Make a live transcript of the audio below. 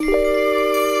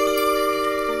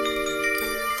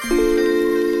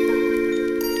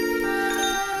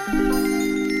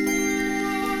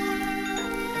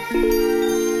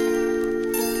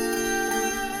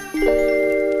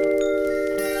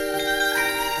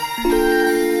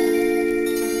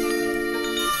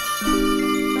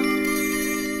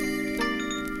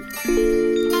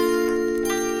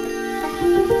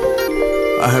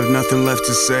I have nothing left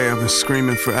to say, I've been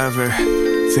screaming forever.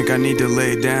 Think I need to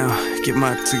lay it down, get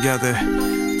my together.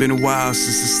 Been a while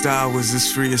since the style was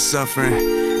this free of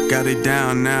suffering. Got it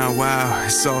down now, wow,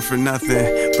 it's all for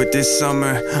nothing. But this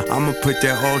summer, I'ma put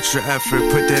that ultra effort,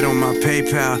 put that on my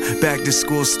PayPal. Back to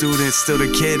school student, still the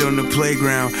kid on the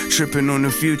playground. Tripping on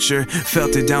the future,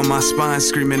 felt it down my spine,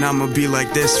 screaming I'ma be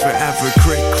like this forever.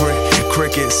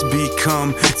 Crickets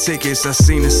become tickets. I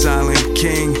seen a silent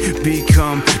king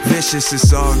become vicious.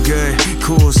 It's all good,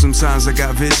 cool. Sometimes I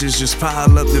got visions, just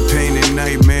pile up the pain and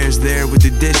nightmares there with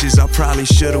the dishes. I probably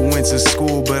should've went to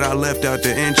school, but I left out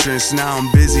the entrance. Now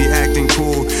I'm busy acting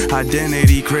cool.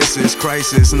 Identity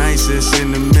crisis, nicest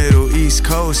in the Middle East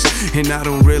Coast. And I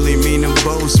don't really mean to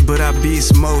boast, but I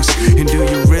beast most. And do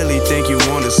you really think you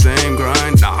want the same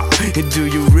grind? Nah. And do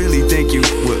you really think you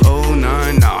would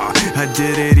 09? Nah. I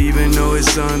did it even though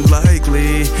it's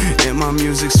unlikely. And my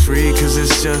music's free cause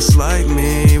it's just like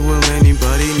me. Will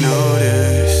anybody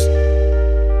notice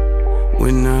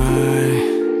when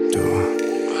I don't?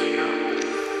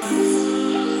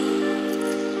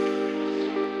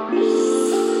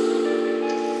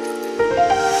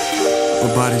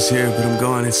 My body's here but I'm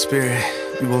gone in spirit.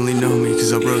 You only know me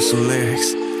cause I wrote some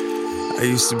lyrics. I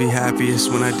used to be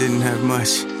happiest when I didn't have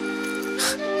much.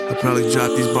 I'll probably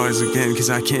drop these bars again cause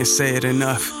I can't say it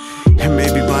enough. And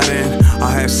maybe by then I'll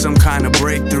have some kind of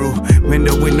breakthrough. End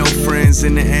up with no friends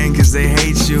in the end cause they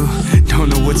hate you. Don't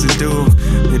know what to do,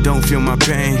 they don't feel my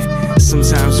pain.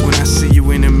 Sometimes when I see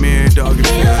you in the mirror, dog, it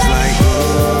feels like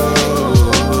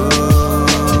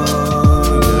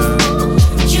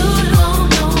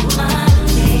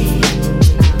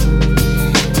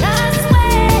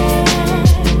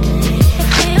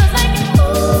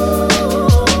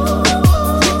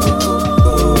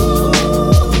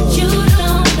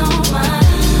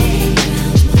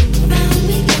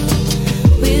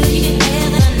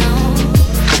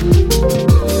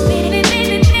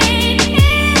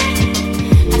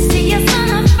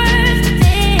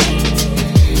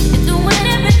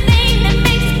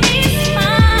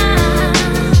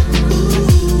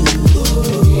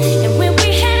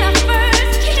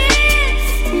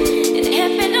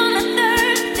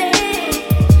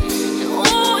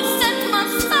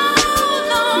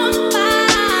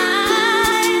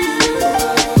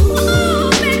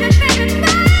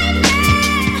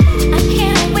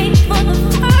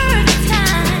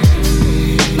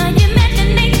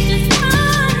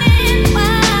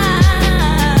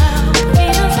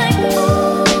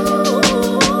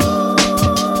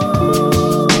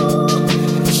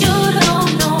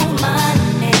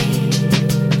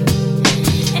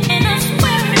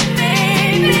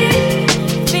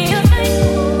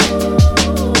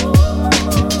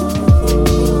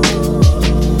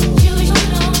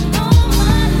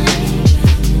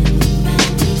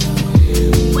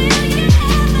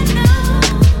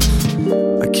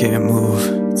can't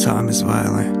move, time is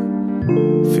violent.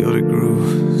 Feel the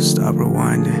groove, stop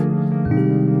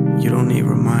rewinding. You don't need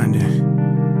reminding.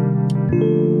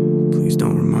 Please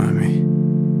don't remind me.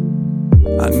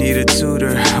 I need a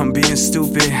tutor, I'm being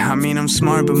stupid. I mean I'm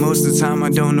smart, but most of the time I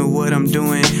don't know what I'm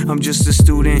doing. I'm just a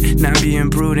student, not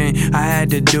being prudent. I had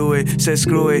to do it, said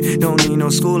screw it, don't need no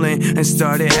schooling. And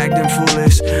started acting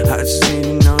foolish. I just need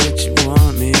to know that you